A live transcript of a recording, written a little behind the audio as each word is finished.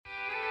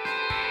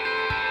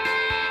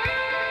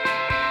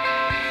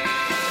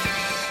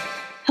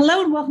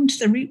Hello and welcome to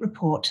the REIT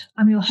Report.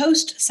 I'm your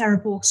host, Sarah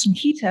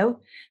Borgson-Keto,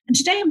 and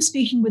today I'm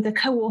speaking with the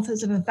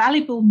co-authors of a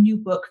valuable new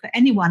book for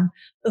anyone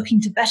looking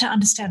to better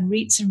understand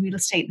REITs and real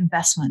estate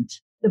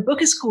investment. The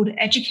book is called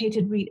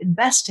Educated REIT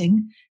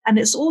Investing, and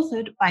it's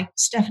authored by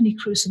Stephanie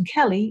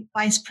Krewson-Kelly,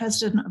 Vice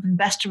President of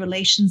Investor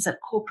Relations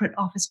at Corporate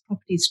Office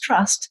Properties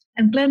Trust,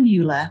 and Glenn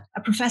Mueller,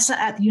 a professor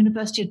at the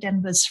University of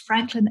Denver's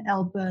Franklin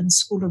L. Burns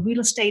School of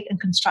Real Estate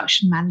and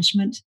Construction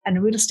Management and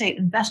a real estate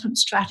investment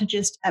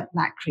strategist at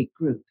Black Creek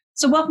Group.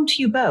 So welcome to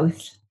you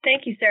both.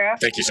 Thank you, Sarah.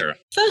 Thank you, Sarah.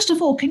 First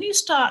of all, can you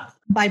start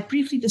by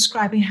briefly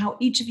describing how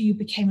each of you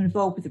became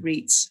involved with the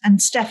REITs?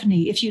 And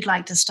Stephanie, if you'd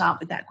like to start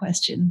with that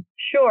question.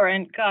 Sure.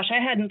 And gosh,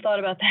 I hadn't thought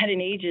about that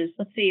in ages.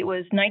 Let's see, it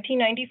was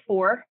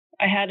 1994.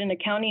 I had an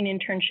accounting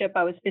internship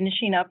I was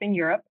finishing up in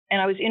Europe, and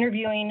I was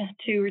interviewing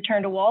to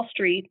return to Wall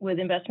Street with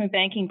investment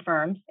banking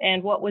firms.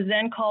 And what was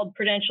then called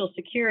Prudential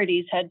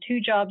Securities had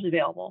two jobs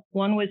available.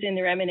 One was in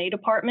their M&A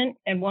department,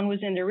 and one was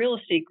in their real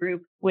estate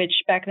group, which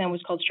back then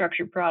was called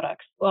Structured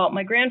Products. Well,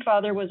 my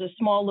grandfather was a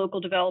small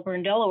local developer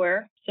in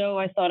Delaware, so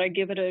I thought I'd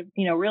give it a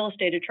real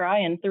estate a try,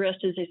 and the rest,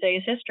 as they say,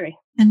 is history.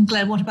 And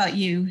Glenn, what about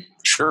you?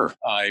 Sure.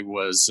 I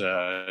was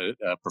a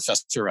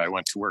professor. I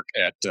went to work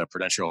at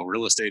Prudential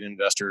Real Estate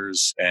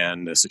Investors,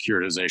 and the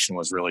securitization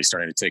was really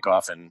starting to take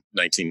off in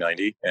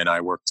 1990. And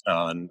I worked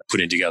on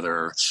putting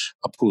together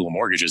a pool of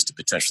mortgages to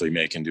potentially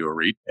make into a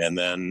REIT. And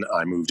then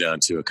I moved on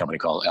to a company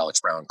called Alex.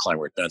 Brown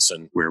Kleinwort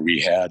Benson, where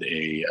we had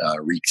a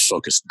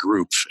REIT-focused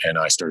group, and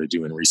I started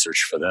doing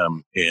research for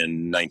them.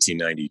 In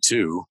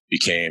 1992,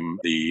 became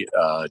the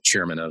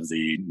chairman of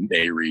the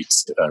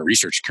NAREIT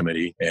research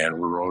committee, and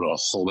we wrote a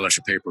whole bunch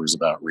of papers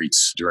about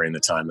REITs during the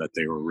time that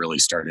they were really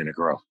starting to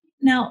grow.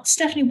 Now,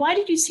 Stephanie, why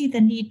did you see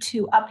the need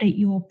to update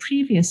your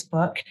previous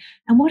book?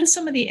 And what are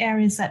some of the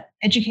areas that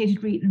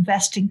Educated REIT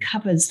Investing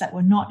covers that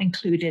were not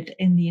included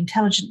in the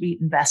Intelligent REIT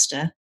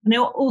Investor? And I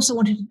also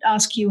wanted to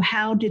ask you,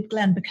 how did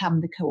Glenn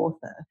become the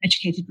co-author of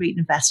Educated REIT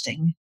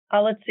Investing?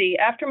 Let's see.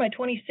 After my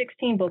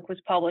 2016 book was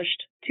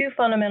published, two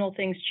fundamental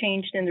things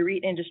changed in the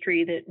REIT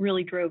industry that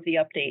really drove the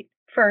update.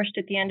 First,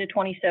 at the end of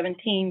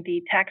 2017,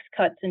 the Tax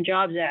Cuts and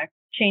Jobs Act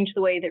changed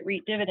the way that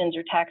REIT dividends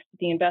are taxed at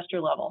the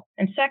investor level.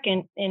 And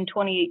second, in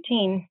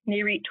 2018,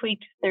 NAREIT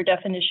tweaked their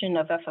definition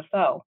of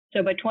FFO.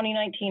 So by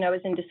 2019, I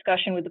was in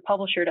discussion with the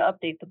publisher to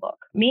update the book.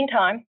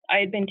 Meantime, I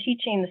had been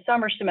teaching the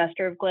summer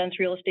semester of Glenn's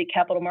real estate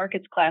capital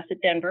markets class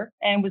at Denver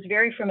and was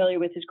very familiar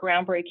with his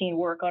groundbreaking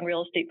work on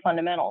real estate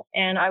fundamentals.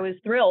 And I was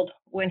thrilled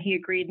when he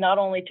agreed not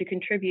only to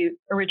contribute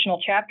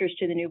original chapters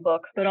to the new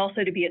book, but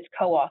also to be its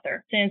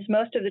co-author. Since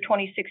most of the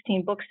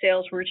 2016 book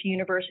sales were to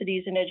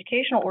universities and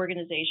educational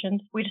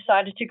organizations, we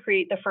decided to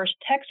create the first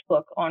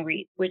textbook on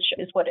REIT, which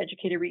is what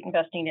Educated REIT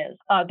Investing is.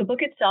 The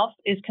book itself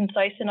is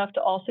concise enough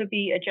to also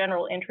be a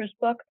general interest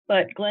book,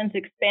 but Glenn's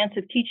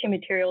expansive teaching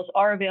materials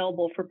are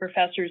available for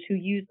professors who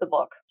use the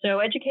book. So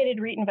Educated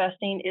REIT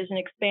Investing is an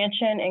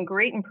expansion and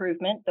great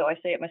improvement, though I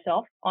say it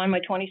myself, on my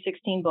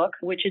 2016 book,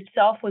 which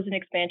itself was an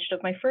expansion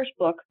of my first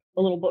book,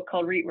 a little book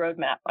called REIT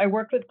Roadmap. I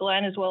worked with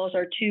Glenn as well as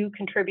our two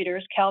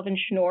contributors, Calvin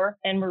Schnorr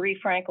and Marie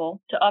Frankel,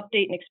 to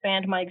update and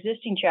expand my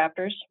existing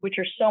chapters, which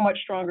are so much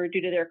stronger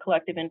due to their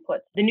collective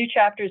inputs. The new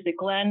chapters that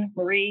Glenn,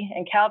 Marie,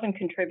 and Calvin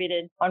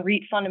contributed on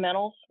REIT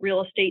fundamentals,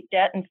 real estate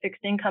debt and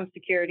fixed income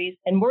securities,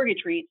 and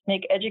mortgage REITs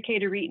make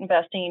Educated REIT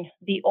Investing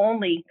the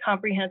only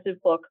comprehensive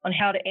book on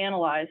how to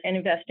analyze and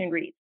invest in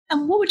REITs.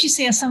 And what would you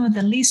say are some of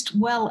the least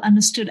well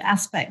understood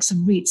aspects of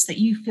REITs that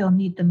you feel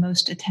need the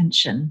most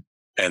attention?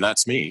 And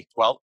that's me.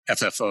 Well,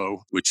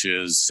 FFO, which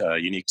is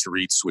unique to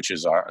REITs, which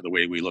is the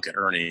way we look at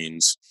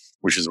earnings,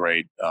 which is the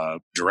way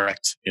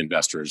direct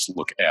investors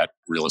look at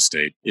real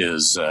estate,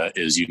 is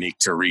unique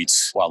to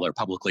REITs. While they're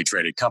publicly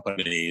traded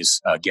companies,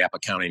 GAAP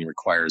accounting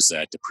requires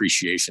that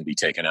depreciation be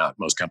taken out.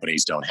 Most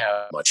companies don't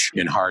have much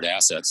in hard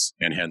assets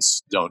and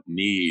hence don't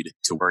need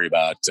to worry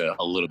about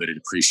a little bit of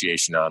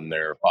depreciation on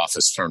their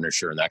office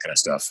furniture and that kind of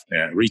stuff.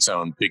 And REITs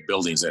own big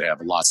buildings that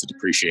have lots of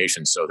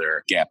depreciation, so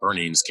their GAAP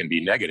earnings can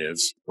be negative.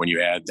 When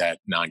you add that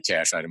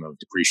non-cash item of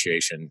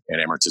depreciation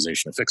and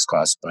amortization of fixed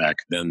costs back,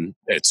 then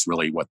it's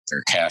really what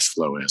their cash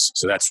flow is.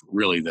 So that's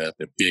really the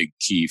big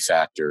key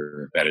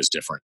factor that is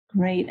different.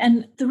 Great.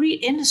 And the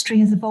REIT industry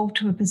has evolved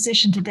to a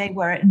position today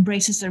where it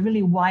embraces a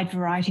really wide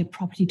variety of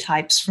property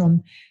types,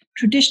 from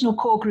traditional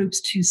core groups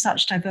to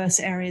such diverse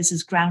areas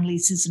as ground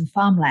leases and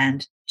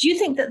farmland. Do you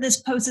think that this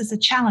poses a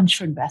challenge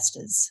for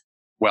investors?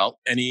 Well,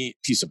 any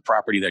piece of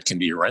property that can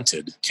be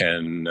rented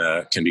can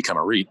become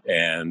a REIT.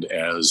 And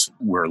as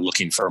we're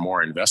looking for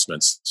more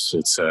investments,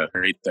 it's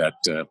great that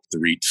the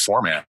REIT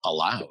format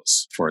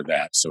allows for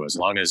that. So as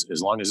long as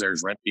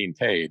there's rent being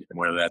paid, and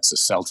whether that's a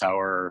cell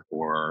tower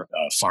or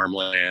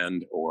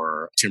farmland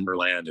or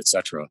timberland, et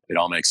cetera, it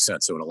all makes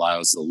sense. So it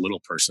allows the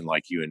little person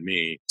like you and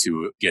me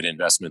to get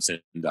investments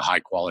into high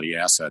quality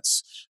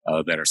assets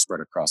that are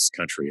spread across the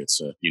country. It's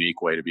a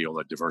unique way to be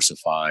able to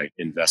diversify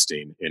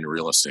investing in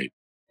real estate.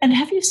 And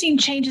have you seen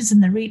changes in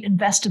the REIT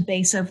investor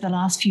base over the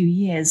last few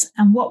years?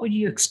 And what would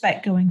you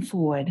expect going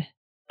forward?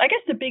 I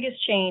guess the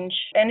biggest change,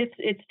 and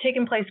it's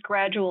taken place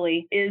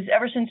gradually, is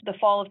ever since the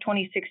fall of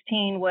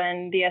 2016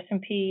 when the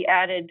S&P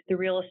added the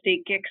real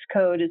estate GICS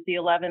code as the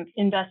 11th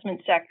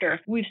investment sector.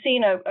 We've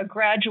seen a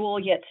gradual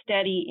yet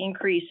steady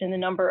increase in the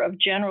number of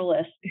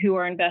generalists who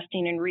are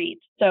investing in REITs.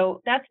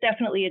 So that's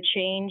definitely a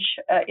change.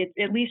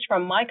 At least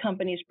from my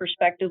company's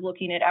perspective,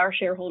 looking at our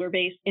shareholder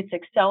base, it's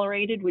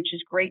accelerated, which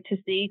is great to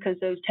see because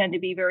those tend to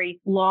be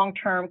very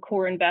long-term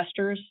core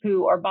investors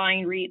who are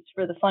buying REITs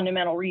for the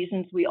fundamental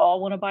reasons we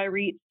all want to buy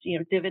REITs,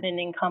 dividend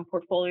income,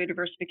 portfolio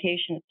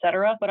diversification, et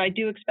cetera. But I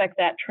do expect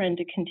that trend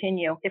to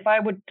continue. If I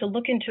were to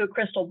look into a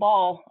crystal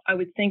ball, I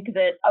would think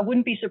that I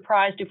wouldn't be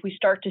surprised if we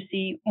start to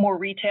see more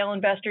retail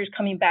investors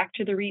coming back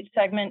to the REIT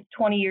segment.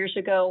 20 years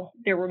ago,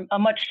 there were a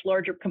much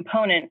larger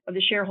component of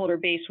the shareholder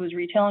base was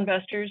retail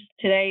investors.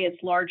 Today,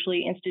 it's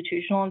largely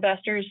institutional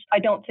investors. I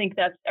don't think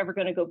that's ever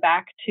going to go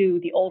back to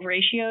the old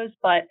ratios,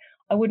 but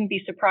I wouldn't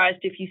be surprised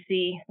if you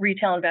see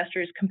retail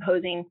investors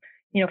composing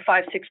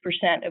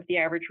 5-6% of the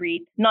average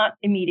REIT, not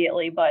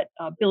immediately, but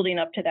building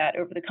up to that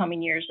over the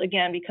coming years,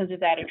 again, because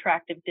of that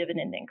attractive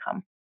dividend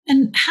income.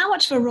 And how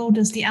much of a role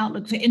does the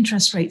outlook for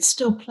interest rates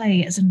still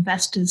play as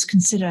investors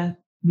consider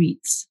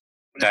REITs?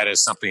 That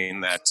is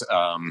something that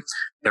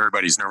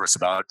everybody's nervous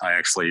about. I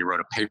actually wrote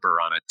a paper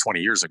on it 20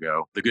 years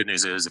ago. The good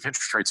news is if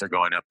interest rates are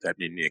going up, that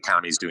means the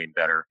economy is doing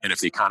better. And if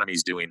the economy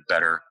is doing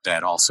better,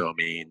 that also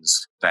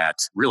means that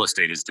real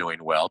estate is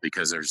doing well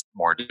because there's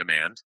more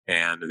demand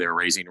and they're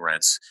raising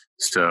rents.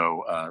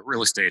 So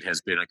real estate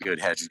has been a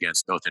good hedge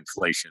against both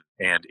inflation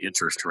and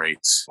interest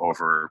rates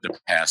over the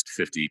past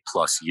 50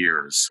 plus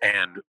years.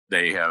 And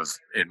they have,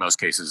 in most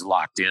cases,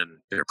 locked in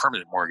their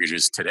permanent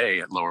mortgages today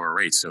at lower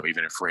rates. So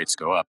even if rates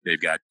go up, they've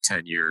got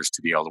 10 years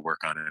to be able to work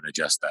on it and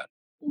adjust that.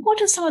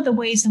 What are some of the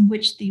ways in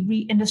which the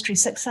REIT industry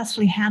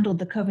successfully handled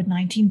the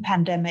COVID-19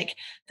 pandemic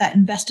that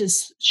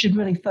investors should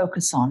really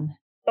focus on?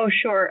 Oh,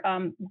 sure.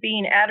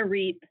 Being at a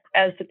REIT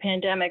as the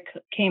pandemic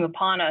came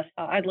upon us,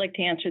 I'd like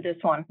to answer this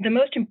one. The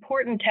most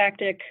important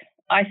tactic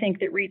I think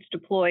that REITs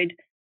deployed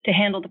to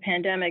handle the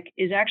pandemic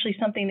is actually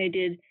something they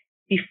did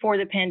before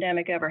the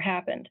pandemic ever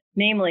happened.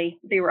 Namely,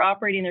 they were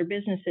operating their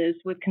businesses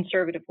with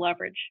conservative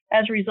leverage.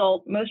 As a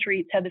result, most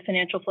REITs had the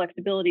financial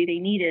flexibility they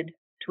needed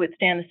to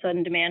withstand the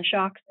sudden demand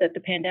shocks that the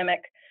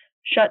pandemic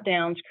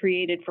shutdowns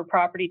created for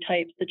property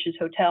types such as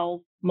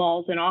hotels,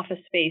 malls, and office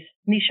space.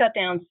 And these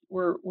shutdowns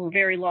were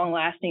very long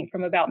lasting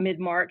from about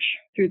mid-March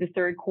through the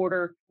third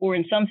quarter, or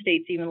in some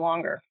states even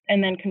longer.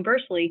 And then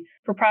conversely,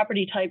 for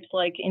property types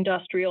like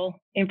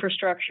industrial,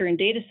 infrastructure, and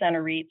data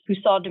center REITs who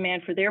saw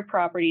demand for their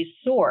properties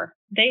soar,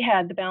 they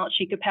had the balance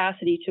sheet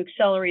capacity to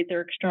accelerate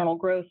their external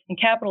growth and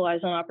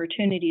capitalize on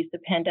opportunities the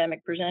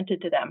pandemic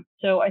presented to them.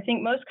 So I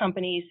think most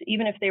companies,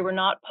 even if they were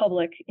not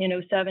public in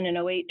 2007 and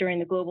 2008 during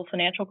the global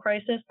financial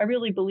crisis, I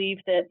really believe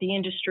that the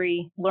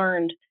industry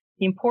learned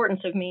the importance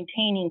of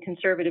maintaining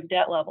conservative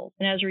debt levels.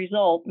 And as a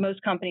result,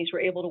 most companies were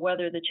able to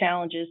weather the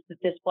challenges that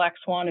this black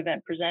swan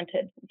event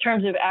presented. In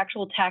terms of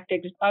actual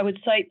tactics, I would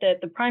cite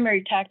that the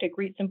primary tactic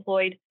REITs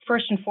employed,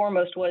 first and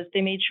foremost, was they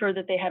made sure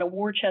that they had a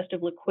war chest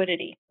of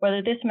liquidity.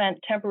 Whether this meant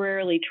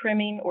temporarily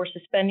trimming or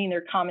suspending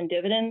their common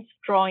dividends,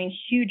 drawing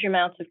huge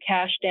amounts of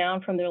cash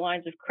down from their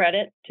lines of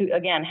credit to,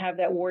 again, have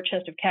that war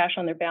chest of cash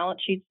on their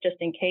balance sheets just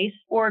in case,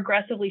 or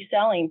aggressively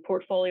selling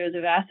portfolios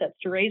of assets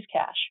to raise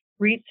cash.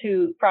 REITs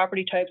whose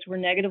property types were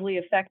negatively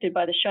affected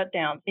by the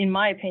shutdown, in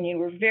my opinion,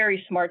 were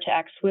very smart to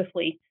act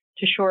swiftly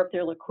to shore up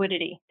their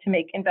liquidity to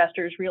make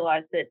investors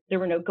realize that there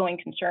were no going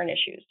concern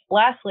issues.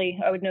 Lastly,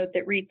 I would note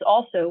that REITs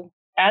also,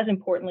 as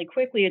importantly,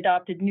 quickly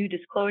adopted new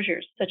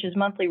disclosures, such as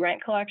monthly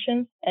rent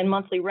collections and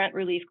monthly rent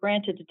relief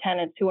granted to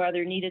tenants who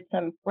either needed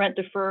some rent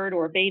deferred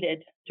or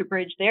abated to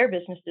bridge their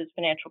business's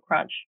financial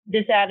crunch.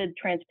 This added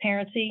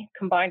transparency,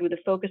 combined with a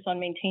focus on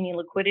maintaining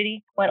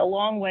liquidity, went a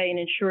long way in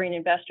ensuring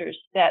investors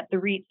that the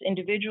REITs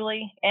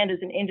individually and as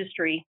an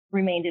industry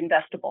remained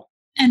investable.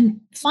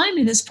 And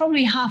finally, there's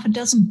probably half a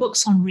dozen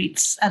books on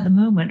REITs at the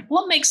moment.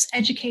 What makes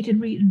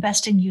educated REIT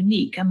investing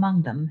unique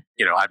among them?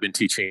 I've been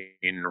teaching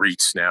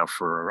REITs now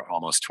for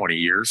almost 20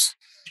 years.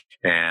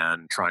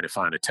 And trying to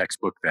find a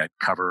textbook that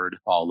covered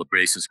all the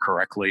bases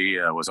correctly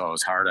was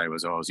always hard. I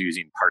was always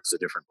using parts of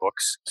different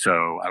books.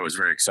 So I was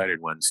very excited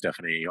when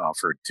Stephanie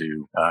offered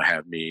to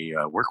have me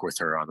work with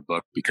her on the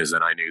book, because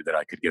then I knew that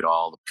I could get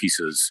all the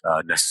pieces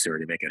necessary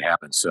to make it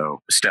happen.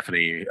 So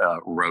Stephanie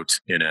wrote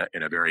in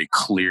a very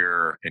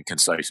clear and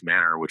concise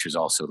manner, which is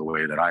also the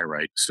way that I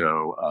write.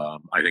 So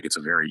I think it's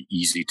a very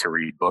easy to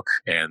read book.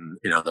 And,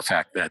 the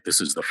fact that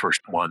this is the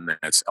first one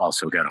that's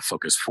also got a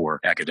focus for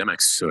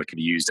academics, so it can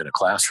be used in a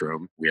classroom.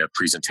 We have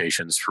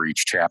presentations for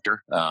each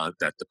chapter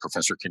that the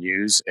professor can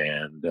use,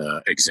 and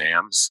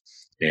exams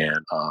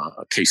and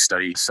a case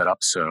study set up.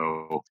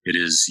 So it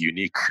is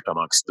unique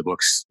amongst the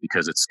books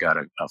because it's got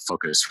a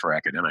focus for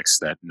academics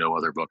that no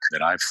other book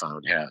that I've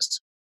found has.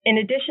 In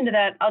addition to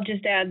that, I'll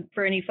just add,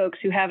 for any folks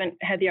who haven't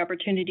had the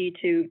opportunity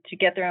to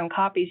get their own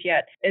copies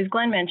yet, as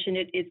Glenn mentioned,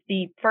 it's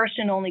the first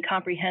and only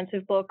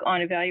comprehensive book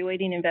on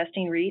evaluating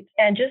investing REITs.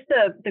 And just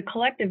the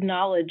collective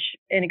knowledge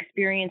and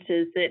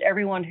experiences that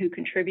everyone who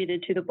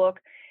contributed to the book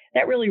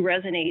that really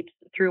resonates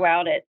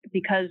throughout it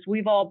because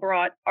we've all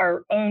brought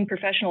our own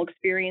professional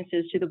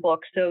experiences to the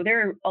book. So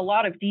there are a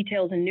lot of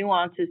details and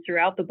nuances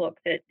throughout the book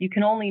that you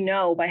can only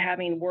know by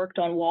having worked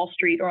on Wall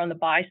Street or on the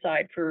buy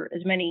side for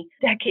as many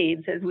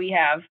decades as we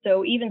have.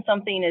 So even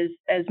something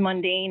as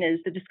mundane as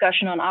the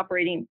discussion on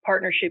operating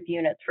partnership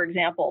units, for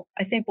example,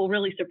 I think will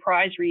really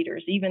surprise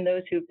readers, even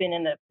those who have been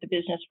in the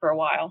business for a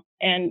while.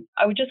 And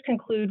I would just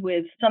conclude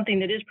with something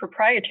that is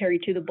proprietary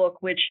to the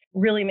book, which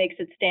really makes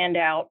it stand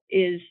out,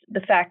 is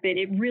the fact that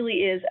it really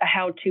is a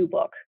how-to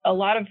book. A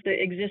lot of the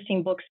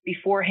existing books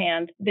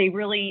beforehand, they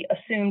really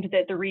assumed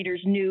that the readers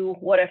knew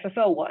what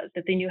FFO was,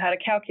 that they knew how to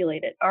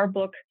calculate it. Our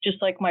book,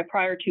 just like my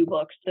prior two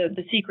books,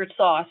 the secret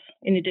sauce,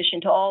 in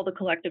addition to all the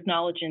collective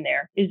knowledge in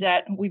there, is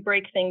that we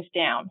break things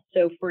down.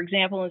 So, for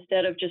example,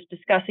 instead of just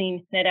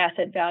discussing net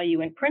asset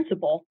value in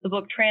principle, the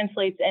book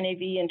translates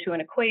NAV into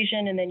an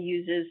equation and then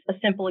uses a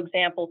simple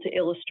example to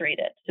illustrate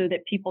it so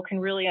that people can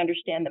really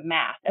understand the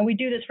math. And we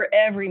do this for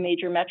every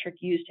major metric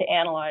used to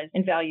analyze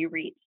and value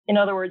REITs. In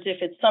other words, if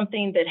it's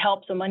something that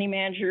helps a money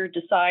manager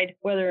decide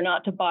whether or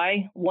not to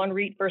buy one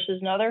REIT versus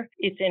another,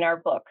 it's in our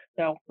book.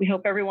 So we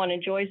hope everyone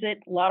enjoys it.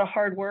 A lot of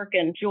hard work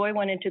and joy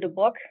went into the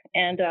book,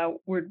 and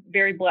we're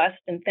very blessed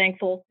and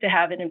thankful to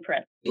have it in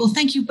print. Well,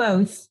 thank you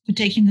both for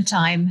taking the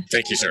time.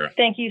 Thank you, Sarah.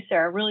 Thank you,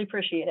 Sarah. Really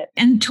appreciate it.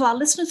 And to our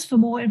listeners, for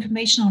more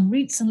information on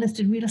REITs and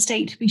listed real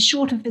estate, be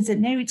sure to visit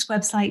NAREIT's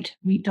website,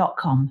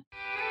 REIT.com.